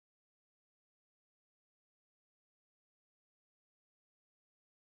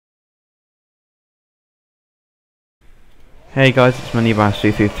Hey guys, it's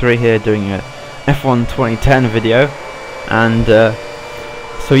Moneybass233 here doing a F1 2010 video, and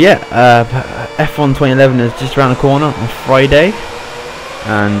so yeah, F1 2011 is just around the corner on Friday,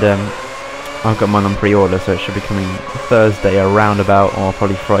 and I've got mine on pre-order, so it should be coming Thursday around about, or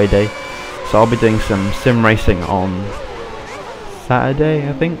probably Friday. So I'll be doing some sim racing on Saturday,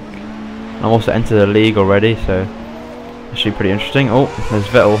 I think. I've also entered the league already, so it should be pretty interesting. Oh, there's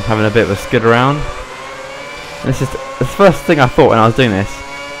Vettel having a bit of a skid around. This is the first thing I thought when I was doing this,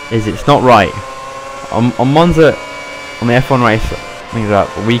 is it's not right. On Monza, on the F1 race, I think it was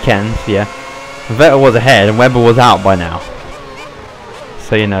about weekend, yeah, Vettel was ahead and Webber was out by now.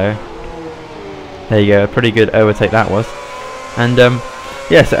 So you know, there you go, a pretty good overtake that was. And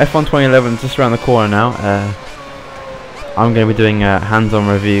yeah, so F1 2011 is just around the corner now. I'm going to be doing a hands-on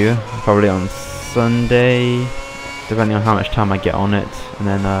review probably on Sunday, depending on how much time I get on it, and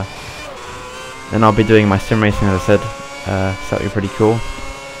then I'll be doing my sim racing, as I said, so that'll be pretty cool.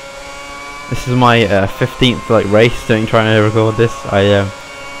 This is my 15th race trying to record this. I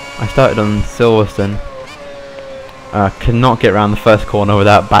started on Silverstone. Could not get around the first corner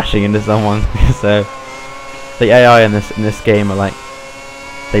without bashing into someone. So the AI in this game are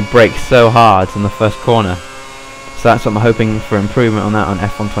they brake so hard in the first corner. So that's what I'm hoping for improvement on that on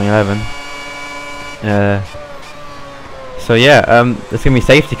F1 2011. So yeah, there's gonna be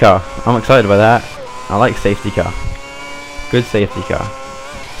safety car. I'm excited about that. I like safety car. Good safety car.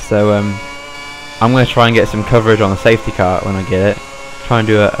 So I'm gonna try and get some coverage on the safety car when I get it. Try and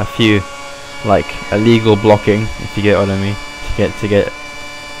do a few illegal blocking, if you get what I mean. To get,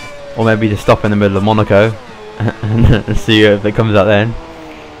 or maybe to stop in the middle of Monaco and see if it comes out then.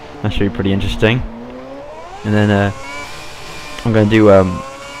 That should be pretty interesting. And then I'm gonna do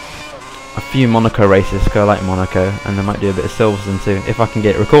a few Monaco races, because I like Monaco, and I might do a bit of Silverstone too, if I can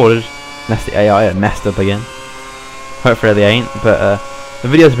get it recorded, unless the AI are messed up again. Hopefully they ain't, but the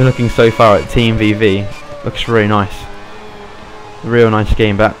video's been looking so far at Team VV, looks really nice. Real nice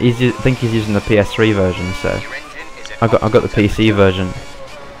game, but I think he's using the PS3 version, so I've got the PC version,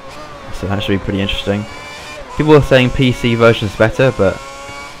 so that should be pretty interesting. People are saying PC version's better, but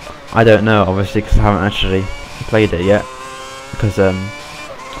I don't know, obviously, because I haven't actually played it yet, because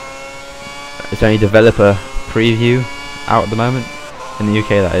it's only developer preview out at the moment, in the UK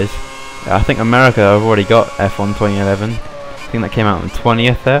that is. I think America have already got F1 2011, I think that came out on the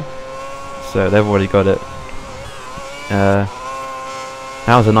 20th there, so they've already got it.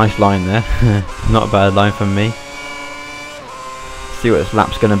 That was a nice line there, not a bad line from me. See what this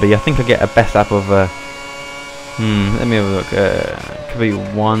lap's going to be. I think I get a best lap of, let me have a look, could be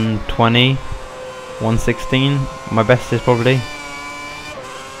 120, 116, my best is probably.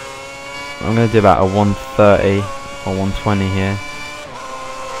 I'm going to do about a 130 or 120 here.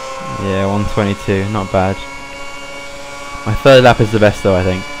 Yeah, 122, not bad. My third lap is the best though, I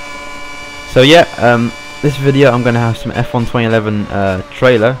think. So yeah, this video I'm going to have some F1 2011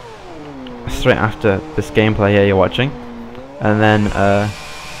 trailer straight after this gameplay here you're watching. And then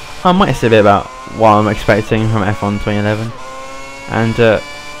I might say a bit about what I'm expecting from F1 2011. And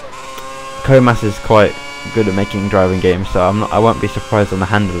Comas is quite good at making driving games, so I won't be surprised on the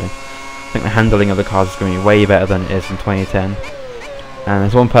handling. I think the handling of the cars is going to be way better than it is in 2010. And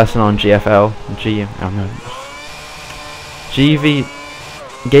there's one person on GFL, GV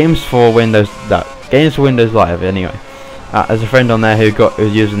Games for Windows Live anyway. There's a friend on there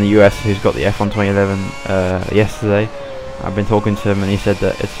who's using the US, who's got the F1 2011 yesterday. I've been talking to him and he said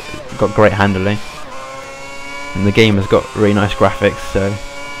that it's got great handling, and the game has got really nice graphics, so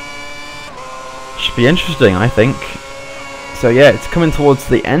should be interesting, I think. So yeah, it's coming towards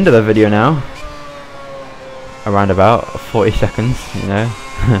the end of the video now, around about 40 seconds, you know.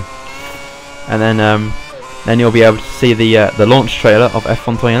 And then you'll be able to see the launch trailer of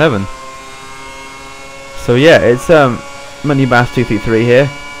F1 2011. So yeah, it's Moneybass233 here.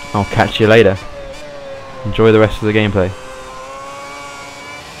 I'll catch you later. Enjoy the rest of the gameplay.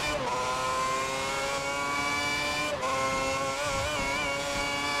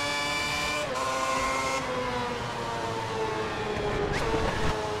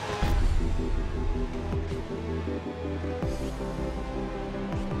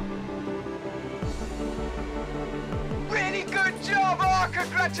 Really good job! Oh,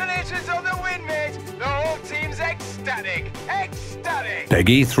 congratulations on the win, mate! The whole team's ecstatic! Ecstatic!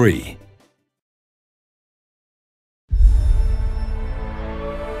 Peggy 3.